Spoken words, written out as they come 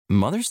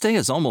Mother's Day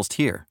is almost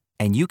here,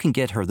 and you can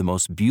get her the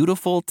most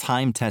beautiful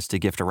time-tested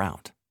gift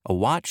around, a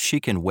watch she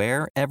can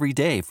wear every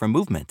day from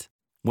Movement.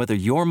 Whether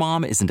your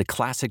mom is into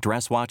classic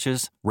dress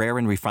watches, rare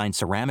and refined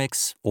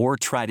ceramics, or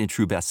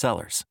tried-and-true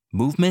bestsellers,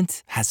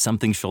 Movement has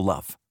something she'll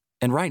love.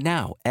 And right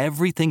now,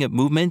 everything at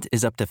Movement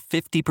is up to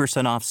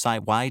 50% off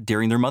site-wide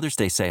during their Mother's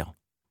Day sale.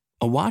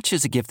 A watch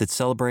is a gift that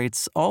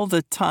celebrates all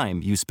the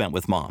time you spent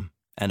with mom,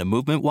 and a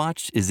Movement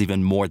watch is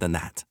even more than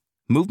that.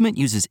 Movement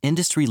uses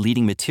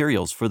industry-leading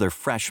materials for their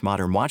fresh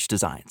modern watch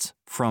designs,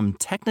 from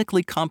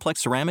technically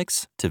complex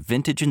ceramics to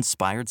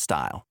vintage-inspired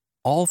style,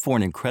 all for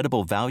an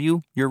incredible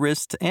value your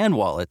wrist and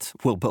wallet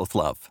will both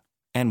love.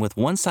 And with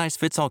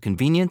one-size-fits-all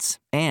convenience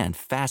and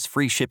fast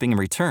free shipping and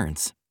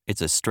returns,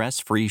 it's a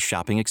stress-free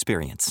shopping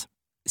experience.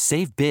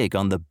 Save big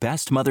on the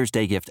best Mother's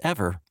Day gift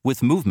ever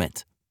with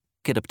Movement.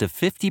 Get up to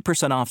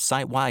 50% off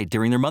site-wide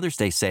during their Mother's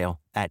Day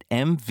sale at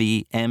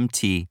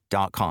mvmt.com.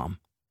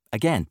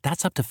 Again,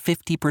 that's up to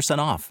 50%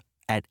 off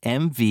at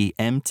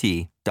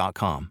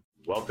mvmt.com.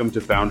 Welcome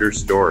to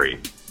Founder's Story,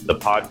 the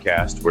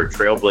podcast where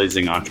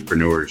trailblazing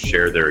entrepreneurs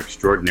share their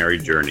extraordinary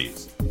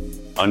journeys,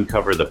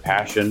 uncover the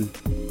passion,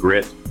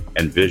 grit,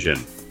 and vision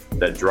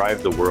that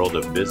drive the world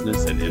of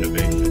business and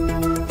innovation.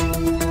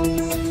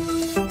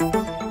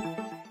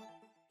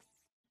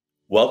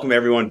 Welcome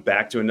everyone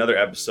back to another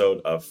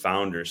episode of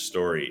Founder's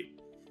Story.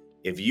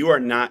 If you are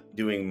not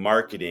doing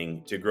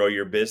marketing to grow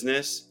your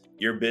business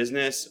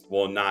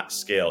will not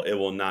scale. It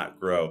will not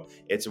grow.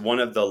 It's one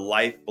of the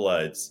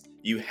lifebloods.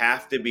 You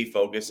have to be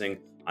focusing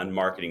on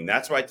marketing.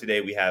 That's why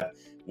today we have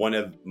one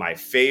of my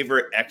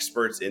favorite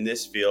experts in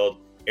this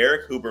field,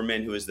 Erik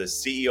Huberman, who is the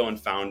CEO and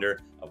founder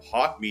of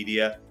Hawk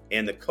Media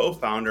and the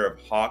co-founder of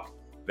Hawk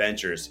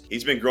Ventures.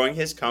 He's been growing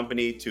his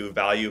company to a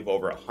value of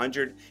over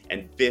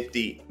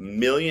 $150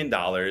 million,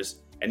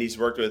 and he's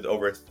worked with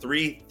over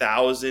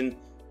 3,000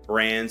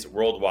 brands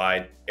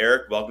worldwide.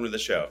 Erik, welcome to the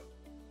show.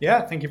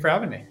 Yeah, thank you for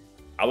having me.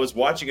 I was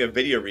watching a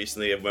video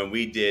recently of when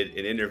we did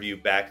an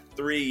interview back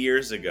 3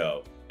 years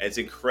ago. And it's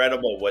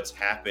incredible what's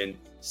happened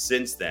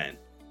since then.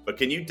 But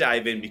can you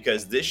dive in,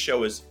 because this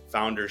show is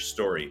Founder's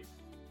Story.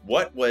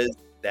 What was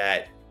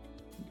that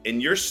in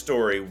your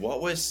story?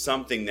 What was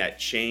something that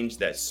changed,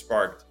 that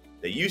sparked,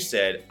 that you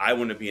said, I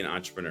want to be an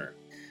entrepreneur?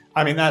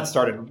 I mean, that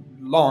started a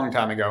long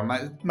time ago.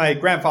 My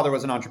grandfather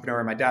was an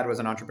entrepreneur. My dad was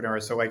an entrepreneur.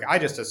 So I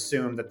just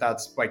assumed that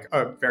that's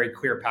a very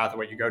clear path of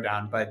what you go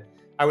down. But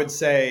I would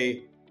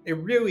say it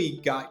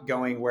really got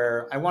going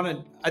where I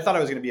thought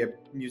I was going to be a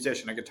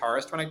musician, a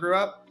guitarist when I grew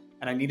up,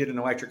 and I needed an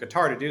electric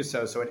guitar to do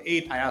so. So at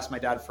 8, I asked my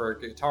dad for a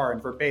guitar,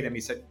 and verbatim,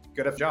 he said,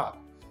 good enough job.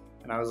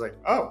 And I was like,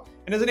 oh.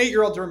 And as an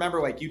 8-year-old, to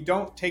remember, you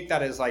don't take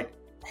that as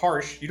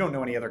harsh. You don't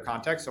know any other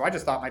context. So I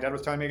just thought my dad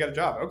was telling me to get a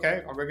job.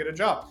 Okay, I'll go get a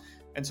job.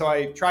 And so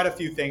I tried a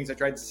few things. I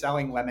tried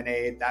selling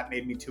lemonade. That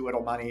made me too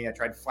little money. I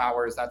tried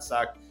flowers. That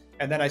sucked.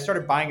 And then I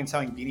started buying and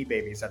selling Beanie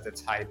Babies at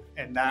its height,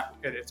 and that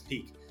at its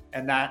peak.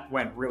 And that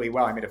went really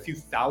well. I made a few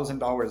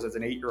 $1,000s as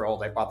an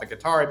 8-year-old. I bought the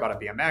guitar, I bought a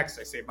BMX,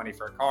 I saved money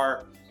for a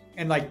car.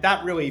 And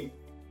that really,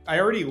 I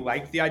already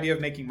liked the idea of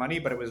making money,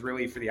 but it was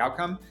really for the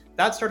outcome.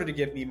 That started to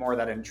give me more of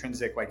that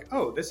intrinsic,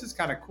 oh, this is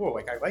kind of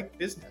cool. I like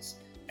business.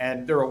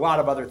 And there were a lot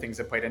of other things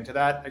that played into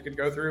that I could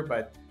go through,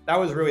 but that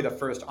was really the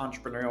first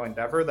entrepreneurial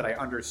endeavor that I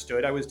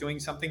understood I was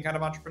doing something kind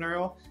of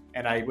entrepreneurial,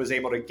 and I was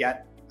able to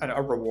get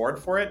a reward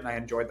for it, and I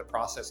enjoyed the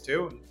process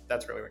too. And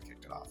that's really what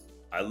kicked it off.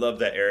 I love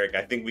that, Erik.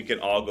 I think we can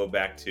all go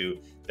back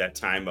to that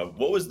time of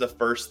what was the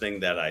first thing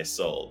that I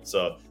sold.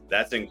 So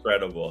that's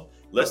incredible.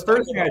 The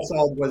first thing I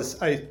sold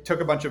was I took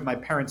a bunch of my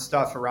parents'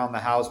 stuff around the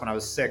house when I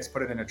was 6,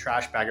 put it in a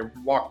trash bag, and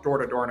walked door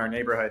to door in our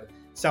neighborhood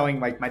selling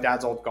my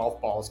dad's old golf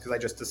balls because I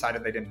just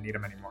decided they didn't need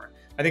them anymore.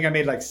 I think I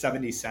made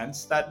 70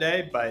 cents that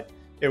day, but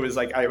it was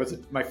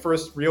my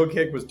first real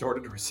gig was door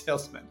to door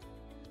salesman.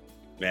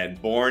 Man,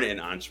 born an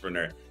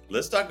entrepreneur.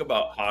 Let's talk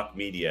about Hawk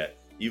Media.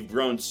 You've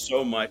grown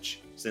so much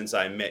since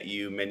I met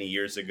you many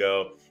years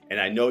ago, and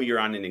I know you're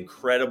on an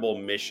incredible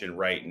mission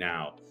right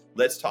now.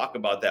 Let's talk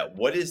about that.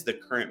 What is the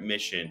current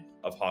mission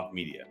of Hawk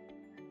Media?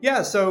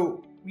 Yeah,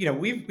 so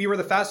we were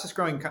the fastest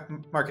growing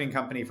marketing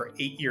company for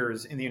 8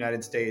 years in the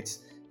United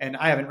States, and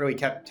I haven't really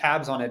kept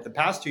tabs on it the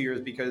past 2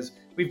 years because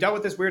we've dealt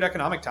with this weird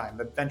economic time.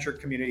 The venture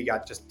community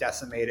got just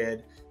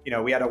decimated.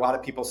 We had a lot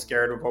of people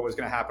scared of what was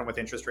going to happen with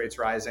interest rates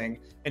rising.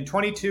 And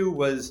 22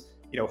 was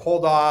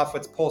hold off,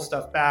 let's pull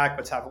stuff back,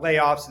 let's have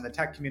layoffs in the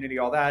tech community,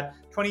 all that.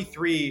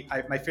 23,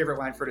 my favorite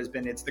line for it has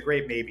been, it's the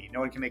great maybe. No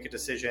one can make a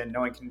decision.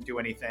 No one can do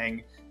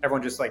anything.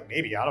 Everyone just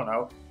maybe, I don't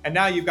know. And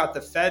now you've got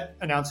the Fed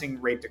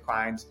announcing rate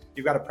declines.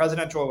 You've got a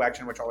presidential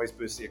election, which always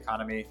boosts the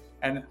economy.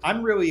 And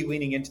I'm really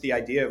leaning into the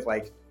idea of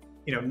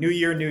new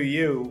year, new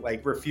you,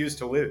 refuse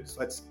to lose.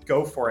 Let's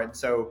go for it. And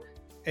so,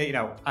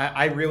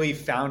 I really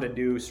found a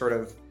new sort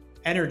of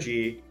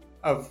energy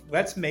of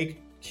let's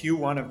make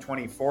Q1 of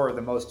 24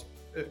 the most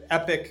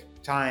epic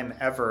time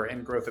ever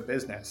in growth of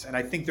business. And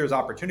I think there's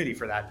opportunity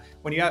for that.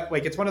 When you have,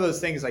 it's one of those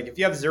things, if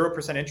you have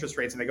 0% interest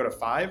rates and they go to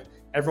 5,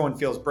 everyone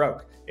feels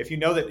broke. If you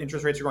know that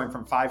interest rates are going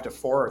from 5 to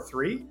 4 or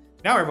 3,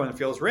 now everyone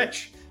feels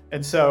rich.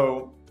 And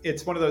so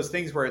it's one of those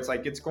things where it's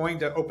like, it's going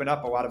to open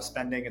up a lot of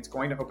spending. It's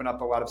going to open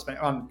up a lot of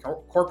spending on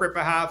corporate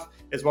behalf,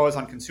 as well as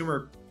on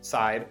consumer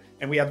side.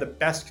 And we have the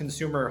best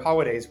consumer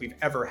holidays we've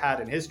ever had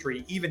in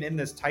history, even in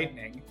this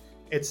tightening.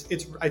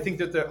 I think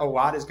that a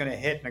lot is going to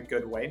hit in a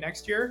good way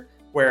next year,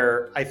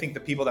 where I think the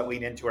people that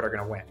lean into it are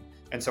going to win.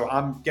 And so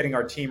I'm getting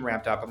our team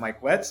ramped up. I'm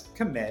like, let's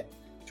commit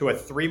to a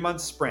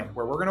 3-month sprint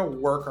where we're going to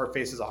work our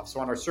faces off.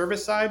 So on our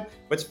service side,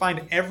 let's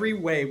find every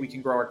way we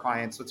can grow our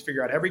clients. Let's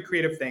figure out every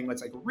creative thing.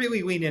 Let's like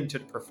really lean into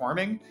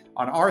performing.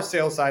 On our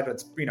sales side,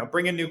 let's,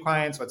 bring in new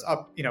clients. Let's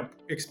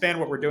expand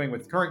what we're doing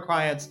with current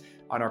clients.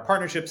 On our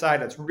partnership side,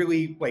 let's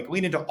really like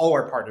lean into all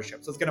our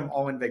partnerships. Let's get them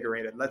all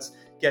invigorated. Let's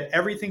get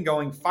everything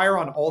going, fire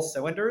on all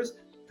cylinders.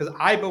 Because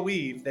I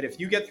believe that if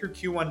you get through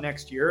Q1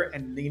 next year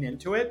and lean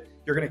into it,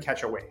 you're going to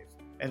catch a wave.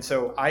 And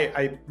so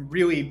I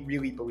really,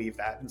 really believe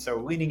that. And so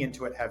leaning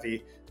into it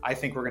heavy, I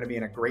think we're going to be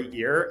in a great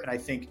year.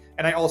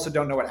 And I also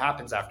don't know what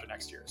happens after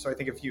next year. So I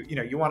think if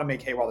you want to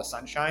make hay while the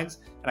sun shines,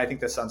 and I think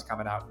the sun's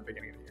coming out in the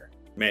beginning of the year.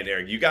 Man,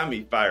 Erik, you got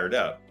me fired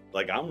up.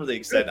 Like, I'm really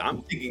excited.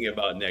 I'm thinking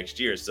about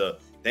next year. So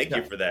thank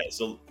you for that.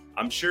 So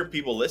I'm sure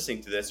people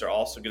listening to this are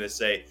also going to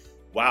say,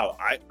 wow,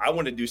 I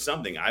want to do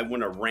something. I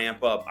want to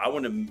ramp up. I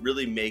want to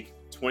really make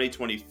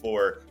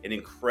 2024 an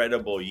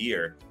incredible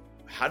year.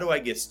 How do I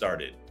get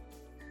started?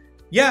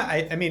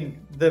 Yeah, I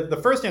mean, the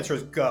first answer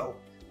is go.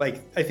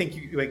 Like, I think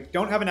you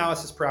don't have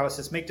analysis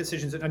paralysis, make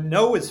decisions. A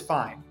no is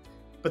fine.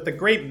 But the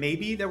great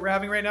maybe that we're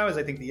having right now is,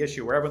 I think, the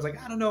issue where everyone's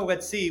like, I don't know,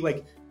 let's see.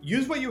 Like,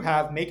 use what you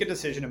have, make a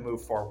decision and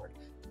move forward.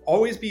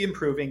 Always be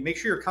improving. Make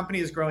sure your company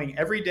is growing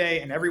every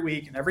day and every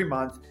week and every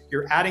month.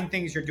 You're adding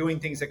things, you're doing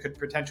things that could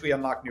potentially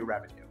unlock new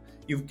revenue.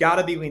 You've got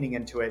to be leaning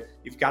into it.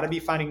 You've got to be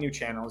finding new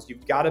channels.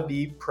 You've got to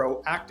be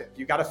proactive.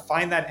 You've got to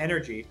find that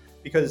energy,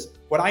 because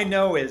what I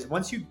know is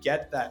once you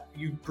get that,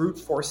 you brute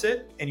force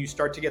it and you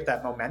start to get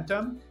that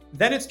momentum,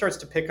 then it starts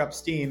to pick up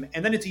steam,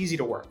 and then it's easy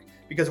to work.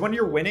 Because when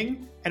you're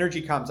winning,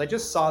 energy comes. I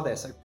just saw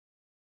this.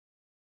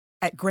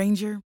 At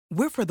Grainger,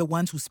 we're for the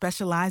ones who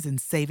specialize in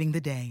saving the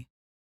day,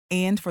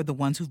 and for the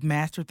ones who've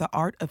mastered the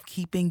art of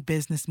keeping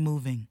business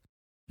moving.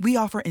 We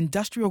offer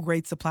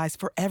industrial-grade supplies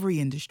for every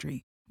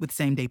industry, with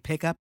same-day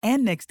pickup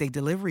and next-day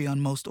delivery on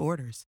most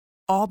orders,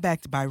 all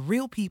backed by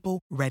real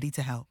people ready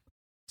to help.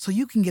 So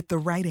you can get the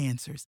right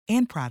answers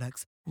and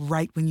products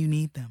right when you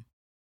need them.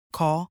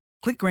 Call,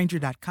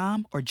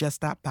 clickgrainger.com, or just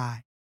stop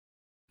by.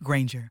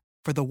 Grainger,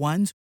 for the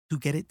ones who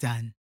get it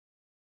done.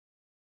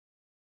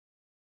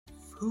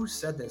 Who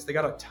said this? They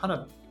got a ton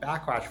of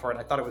backlash for it.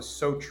 I thought it was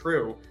so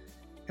true.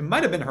 It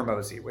might have been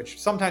Hormozi, which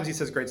sometimes he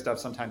says great stuff,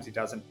 sometimes he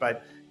doesn't.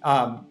 But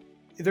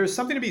there's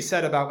something to be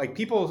said about, like,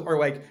 people are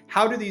like,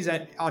 how do these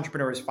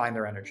entrepreneurs find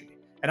their energy?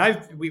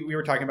 And we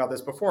were talking about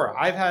this before.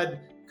 I've had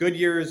good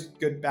years,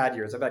 bad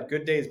years. I've had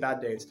good days,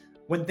 bad days.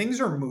 When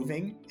things are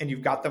moving and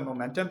you've got the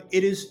momentum,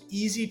 it is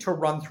easy to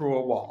run through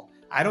a wall.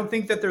 I don't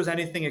think that there's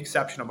anything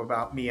exceptional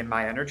about me and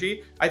my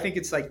energy. I think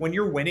it's like when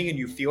you're winning and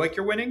you feel like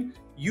you're winning,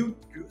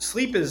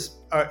 sleep is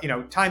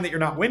time that you're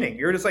not winning.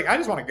 You're just like, I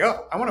just want to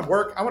go. I want to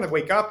work. I want to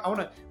wake up.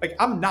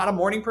 I'm not a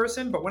morning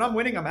person, but when I'm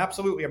winning, I'm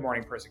absolutely a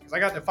morning person, because I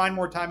got to find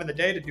more time in the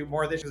day to do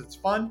more of this because it's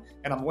fun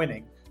and I'm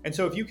winning. And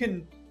so if you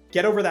can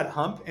get over that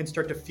hump and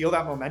start to feel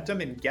that momentum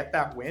and get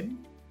that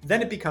win,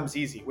 then it becomes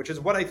easy, which is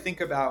what I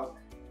think about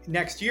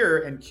next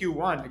year. And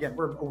Q1, again,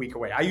 we're a week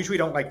away. I usually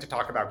don't like to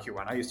talk about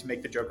Q1. I used to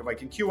make the joke of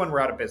like, in Q1, we're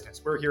out of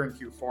business. We're here in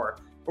Q4,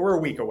 but we're a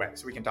week away,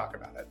 so we can talk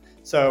about it.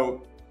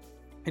 So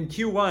in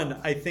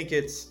Q1, I think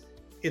it's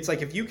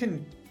like, if you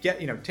can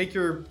take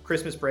your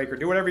Christmas break or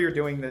do whatever you're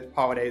doing the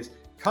holidays,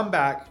 come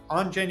back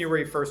on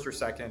January 1st or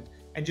 2nd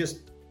and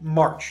just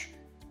march.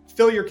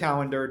 Fill your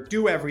calendar,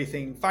 do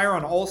everything, fire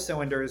on all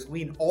cylinders,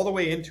 lean all the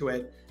way into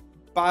it.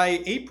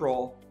 By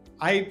April,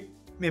 I'm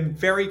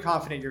very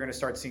confident you're going to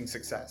start seeing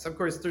success. Of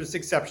course, there's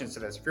exceptions to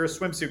this. If you're a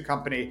swimsuit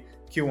company,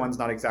 Q1's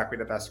not exactly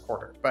the best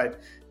quarter.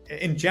 But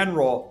in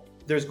general,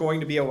 there's going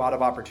to be a lot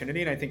of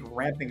opportunity. And I think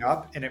ramping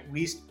up and at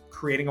least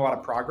creating a lot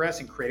of progress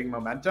and creating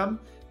momentum,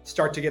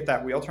 start to get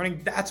that wheel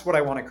turning. That's what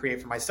I want to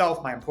create for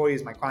myself, my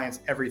employees, my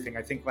clients, everything.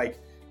 I think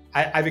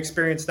I've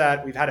experienced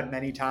that. We've had it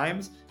many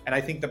times. And I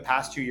think the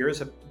past 2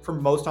 years for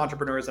most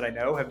entrepreneurs that I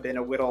know have been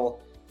a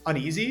little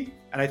uneasy.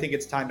 And I think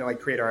it's time to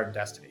create our own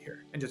destiny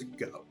here and just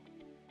go.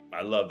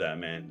 I love that,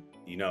 man.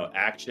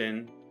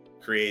 Action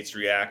creates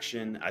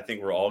reaction. I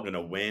think we're all going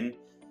to win.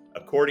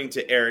 According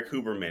to Erik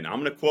Huberman,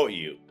 I'm going to quote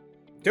you.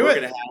 We're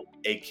going to have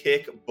a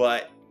kick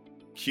butt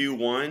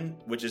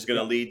Q1, which is going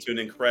to lead to an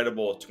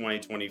incredible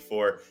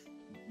 2024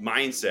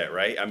 mindset,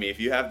 right? I mean, if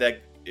you have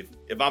that,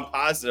 if I'm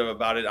positive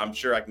about it, I'm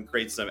sure I can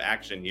create some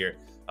action here.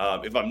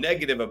 If I'm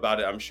negative about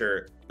it, I'm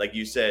sure, like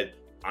you said,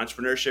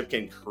 entrepreneurship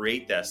can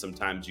create that.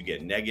 Sometimes you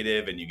get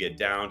negative and you get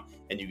down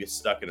and you get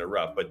stuck in a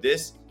rut. But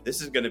this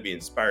is going to be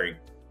inspiring.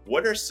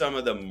 What are some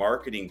of the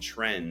marketing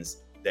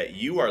trends that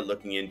you are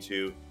looking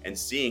into and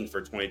seeing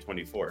for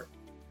 2024?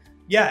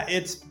 Yeah,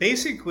 it's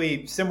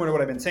basically similar to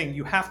what I've been saying.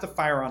 You have to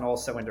fire on all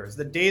cylinders.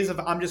 The days of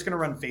I'm just going to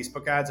run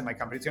Facebook ads and my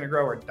company's going to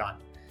grow are done.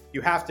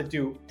 You have to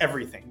do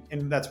everything.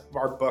 And that's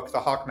our book, The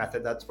Hawk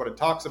Method. That's what it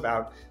talks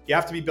about. You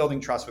have to be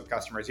building trust with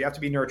customers. You have to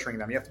be nurturing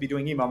them. You have to be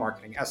doing email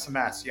marketing,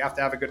 SMS. You have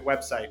to have a good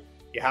website.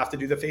 You have to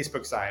do the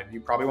Facebook side.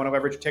 You probably want to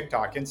leverage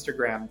TikTok,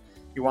 Instagram.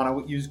 You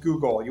want to use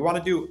Google. You want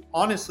to do,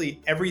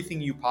 honestly,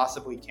 everything you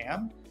possibly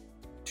can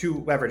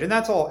to leverage. And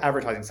that's all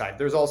advertising side.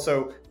 There's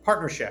also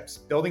partnerships,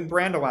 building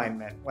brand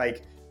alignment,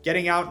 like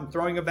getting out and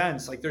throwing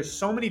events. Like there's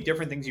so many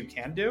different things you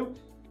can do,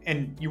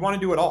 and you want to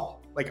do it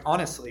all. Like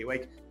honestly,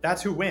 like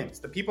that's who wins.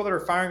 The people that are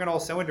firing on all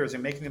cylinders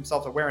and making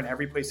themselves aware in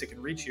every place they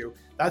can reach you,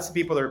 that's the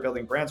people that are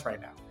building brands right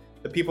now.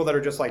 The people that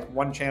are just like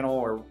one channel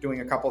or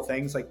doing a couple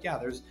things, like, yeah,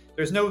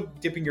 there's no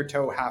dipping your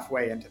toe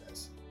halfway into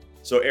this.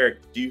 So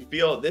Erik, do you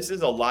feel this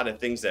is a lot of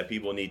things that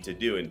people need to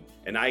do?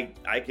 And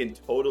I can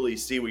totally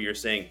see what you're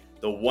saying.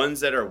 The ones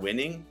that are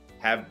winning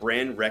have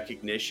brand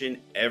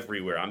recognition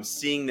everywhere. I'm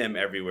seeing them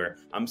everywhere.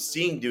 I'm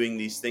seeing doing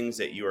these things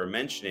that you are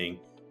mentioning,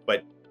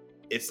 but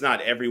it's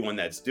not everyone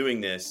that's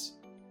doing this.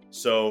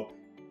 So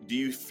do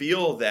you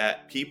feel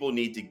that people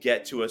need to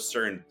get to a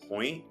certain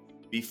point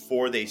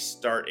before they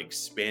start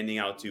expanding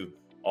out to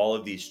all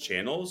of these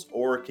channels?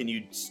 Or can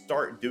you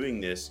start doing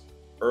this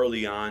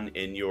early on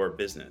in your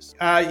business?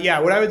 Yeah,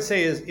 what I would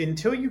say is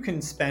until you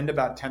can spend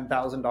about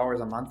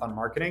 $10,000 a month on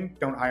marketing,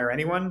 don't hire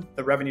anyone.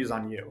 The revenue's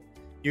on you.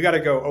 You got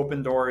to go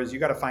open doors. You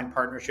got to find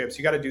partnerships.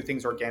 You got to do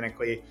things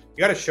organically. You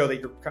got to show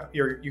that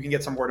you can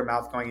get some word of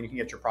mouth going and you can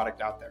get your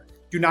product out there.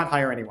 Do not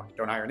hire anyone.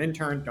 Don't hire an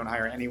intern. Don't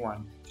hire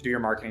anyone to do your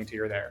marketing until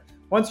you're there.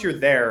 Once you're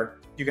there,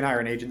 you can hire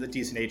an agent, a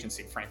decent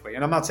agency, frankly.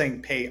 And I'm not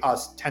saying pay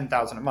us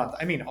 $10,000 a month.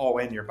 I mean, all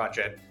in your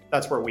budget.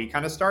 That's where we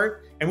kind of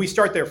start. And we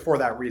start there for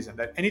that reason,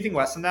 that anything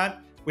less than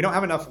that, we don't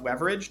have enough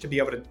leverage to be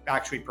able to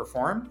actually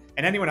perform.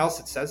 And anyone else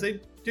that says they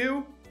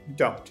do,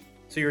 don't.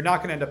 So you're not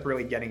going to end up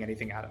really getting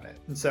anything out of it.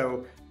 And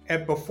so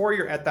before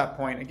you're at that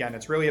point, again,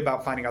 it's really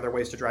about finding other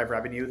ways to drive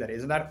revenue that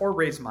isn't that, or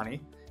raise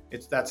money.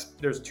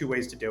 There's two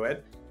ways to do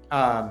it.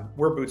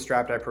 We're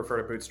bootstrapped. I prefer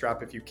to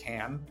bootstrap if you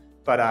can.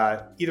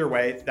 But either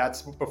way,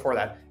 that's before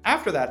that.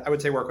 After that, I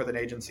would say work with an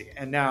agency.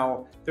 And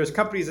now there's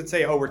companies that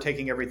say, oh, we're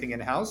taking everything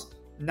in-house.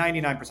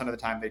 99% of the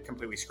time, they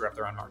completely screw up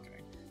their own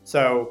marketing.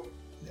 So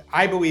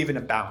I believe in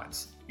a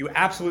balance. You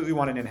absolutely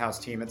want an in-house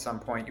team at some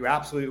point. You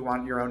absolutely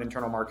want your own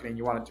internal marketing.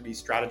 You want it to be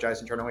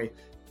strategized internally.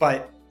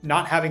 But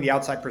not having the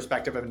outside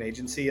perspective of an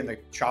agency and the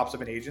chops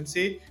of an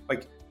agency,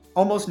 like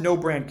almost no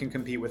brand can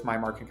compete with my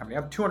marketing company.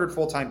 I have 200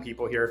 full-time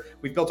people here.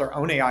 We've built our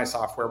own AI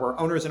software. We're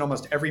owners in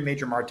almost every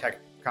major MarTech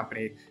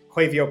company,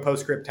 Klaviyo,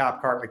 PostScript,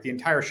 TapCart, like the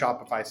entire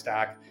Shopify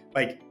stack.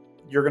 Like,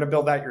 you're going to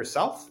build that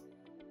yourself?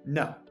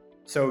 No.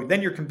 So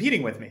then you're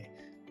competing with me.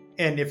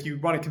 And if you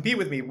want to compete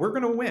with me, we're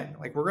going to win.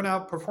 Like, we're going to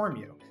outperform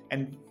you.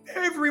 And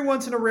every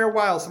once in a rare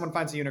while, someone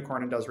finds a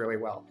unicorn and does really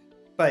well.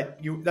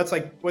 But that's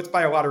like, let's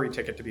buy a lottery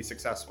ticket to be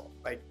successful.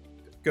 Like,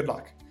 good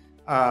luck.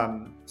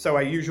 So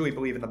I usually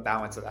believe in the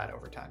balance of that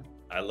over time.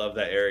 I love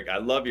that, Erik. I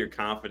love your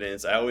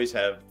confidence. I always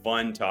have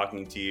fun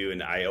talking to you,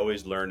 and I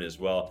always learn as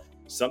well.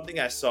 Something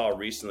I saw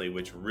recently,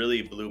 which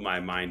really blew my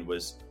mind,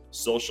 was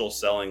social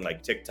selling,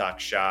 like TikTok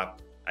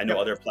Shop. I know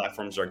other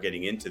platforms are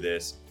getting into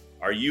this.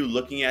 Are you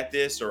looking at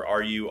this, or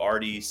are you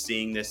already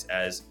seeing this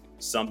as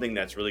something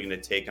that's really going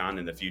to take on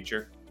in the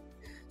future?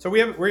 So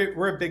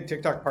we're a big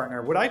TikTok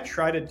partner. What I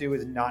try to do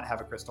is not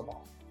have a crystal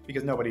ball,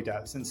 because nobody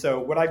does. And so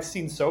what I've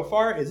seen so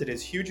far is it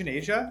is huge in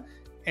Asia,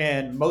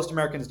 and most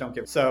Americans don't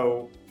give.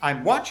 So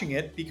I'm watching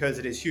it because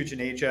it is huge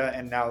in Asia,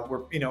 and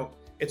now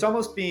it's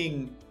almost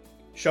being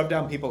shoved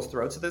down people's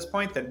throats at this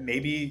point that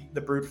maybe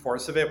the brute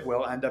force of it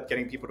will end up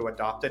getting people to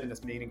adopt it in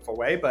this meaningful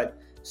way. But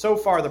so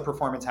far, the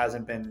performance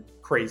hasn't been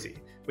crazy.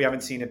 We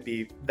haven't seen it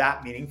be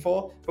that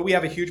meaningful, but we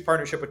have a huge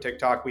partnership with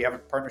TikTok. We have a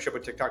partnership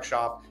with TikTok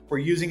Shop. We're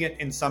using it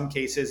in some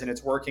cases, and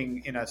it's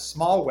working in a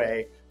small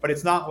way, but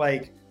it's not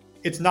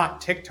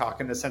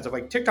TikTok in the sense of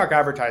like TikTok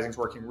advertising is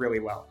working really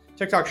well.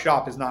 TikTok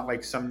Shop is not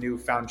like some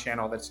newfound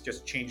channel that's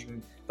just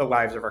changing the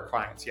lives of our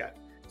clients yet.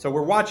 So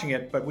we're watching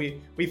it, but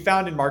we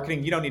found in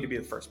marketing, you don't need to be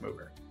the first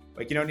mover.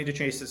 Like, you don't need to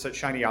chase this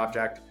shiny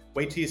object.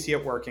 Wait till you see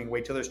it working.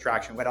 Wait till there's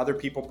traction. Let other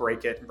people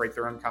break it and break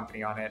their own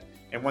company on it.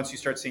 And once you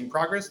start seeing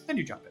progress, then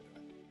you jump into it.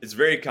 It's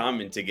very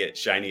common to get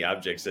shiny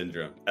object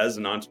syndrome as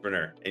an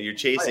entrepreneur, and you're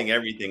chasing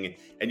everything,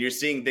 and you're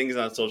seeing things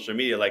on social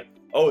media like,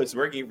 oh, it's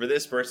working for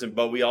this person,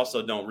 but we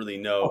also don't really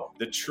know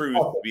the truth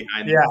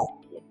behind it.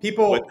 Yeah.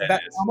 People,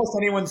 almost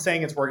anyone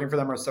saying it's working for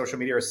them on social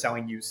media is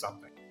selling you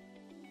something.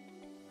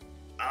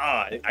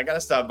 I got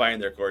to stop buying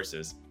their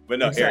courses. But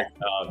no,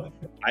 exactly.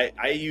 Erik,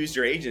 I used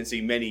your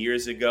agency many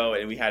years ago,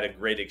 and we had a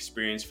great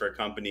experience for a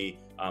company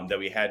that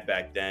we had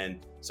back then.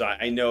 So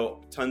I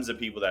know tons of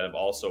people that have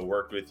also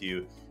worked with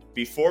you.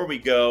 Before we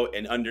go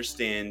and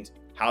understand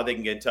how they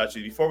can get in touch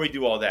with you, before we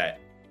do all that,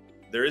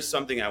 there is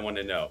something I want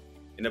to know.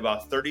 In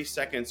about 30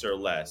 seconds or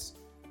less,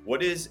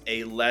 what is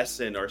a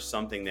lesson or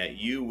something that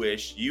you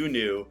wish you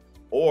knew,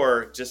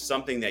 or just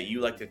something that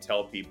you like to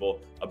tell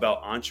people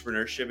about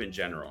entrepreneurship in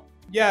general?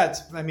 Yeah,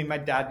 my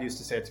dad used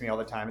to say it to me all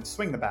the time. It's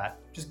swing the bat,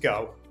 just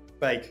go.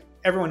 Like,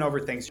 everyone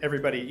overthinks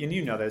everybody, and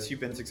you know this, you've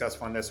been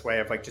successful in this way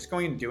of like just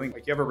going and doing,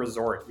 like you have a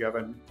resort, you have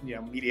a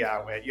media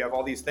outlet, you have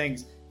all these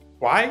things.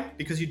 Why?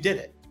 Because you did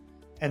it.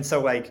 And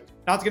so like,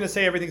 not going to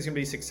say everything's going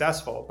to be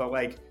successful, but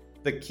like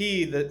the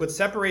key, what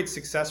separates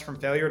success from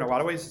failure in a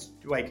lot of ways is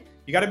like,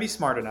 you got to be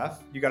smart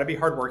enough, you got to be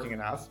hardworking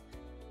enough,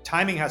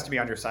 timing has to be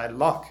on your side,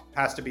 luck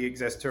has to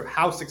exist to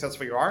how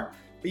successful you are,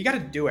 but you got to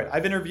do it.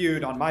 I've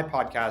interviewed on my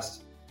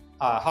podcast,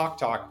 Hawk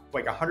Talk,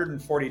 like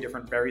 140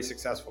 different very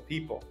successful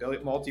people,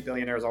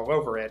 multi-billionaires all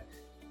over it.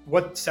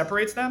 What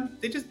separates them?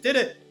 They just did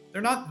it.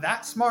 They're not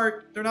that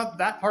smart. They're not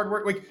that hard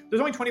work. Like there's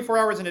only 24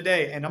 hours in a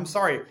day. And I'm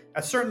sorry,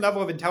 a certain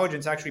level of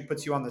intelligence actually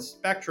puts you on the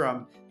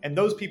spectrum. And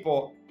those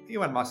people,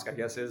 Elon Musk, I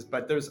guess is,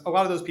 but there's a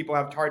lot of those people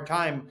have a hard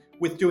time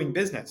with doing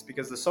business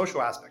because the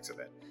social aspects of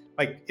it.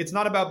 Like it's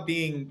not about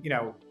being,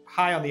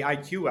 high on the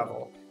IQ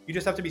level. You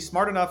just have to be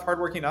smart enough,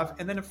 hardworking enough,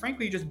 and then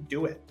frankly, you just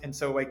do it. And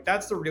so like,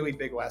 that's the really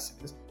big lesson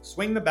is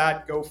swing the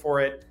bat, go for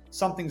it.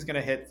 Something's going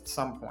to hit at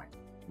some point.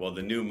 Well,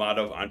 the new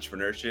motto of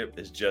entrepreneurship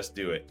is just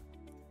do it.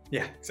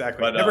 Yeah,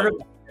 exactly. But, never heard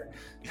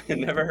that.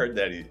 Never heard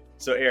that either.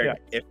 So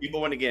Erik, if people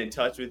want to get in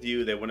touch with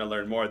you, they want to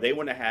learn more, they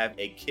want to have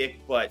a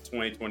kick butt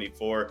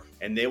 2024,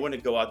 and they want to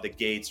go out the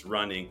gates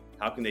running,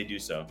 how can they do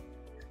so?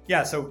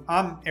 Yeah, so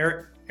I'm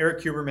Erik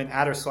Huberman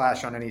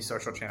 @ on any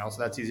social channel.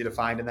 So that's easy to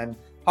find. And then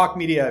Hawk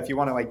Media, if you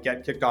want to like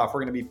get kicked off,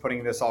 we're going to be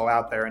putting this all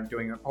out there and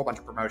doing a whole bunch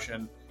of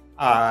promotion.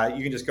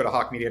 You can just go to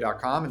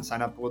hawkmedia.com and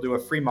sign up. We'll do a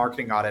free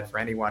marketing audit for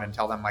anyone and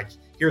tell them like,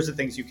 here's the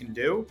things you can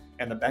do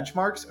and the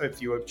benchmarks.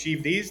 If you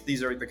achieve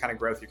these are the kind of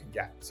growth you can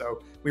get.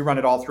 So we run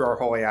it all through our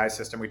whole AI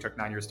system. We took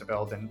 9 years to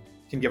build and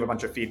can give a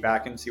bunch of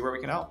feedback and see where we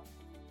can help.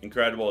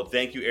 Incredible.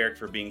 Thank you, Erik,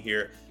 for being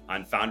here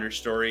on Founder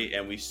Story.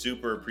 And we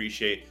super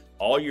appreciate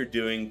all you're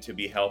doing to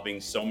be helping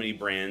so many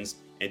brands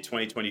in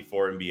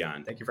 2024 and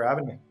beyond. Thank you for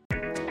having me.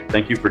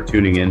 Thank you for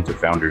tuning in to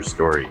Founder's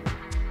Story.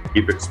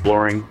 Keep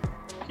exploring,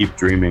 keep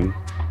dreaming,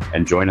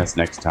 and join us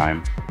next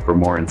time for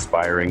more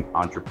inspiring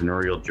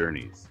entrepreneurial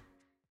journeys.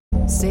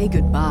 Say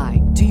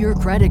goodbye to your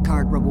credit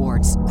card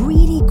rewards.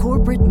 Greedy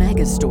corporate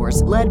mega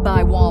stores, led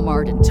by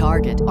Walmart and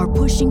Target, are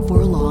pushing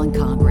for a law in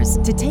Congress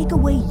to take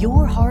away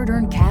your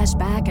hard-earned cash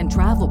back and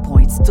travel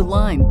points to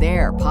line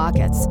their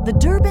pockets. The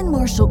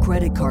Durbin-Marshall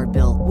credit card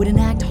bill would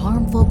enact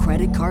harmful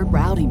credit card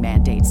routing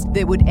mandates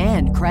that would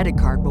end credit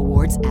card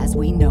rewards as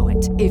we know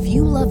it. If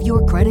you love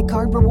your credit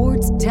card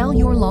rewards, tell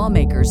your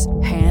lawmakers,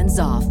 hands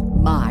off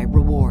my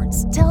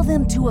rewards. Tell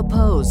them to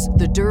oppose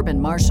the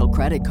Durbin-Marshall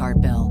credit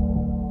card bill.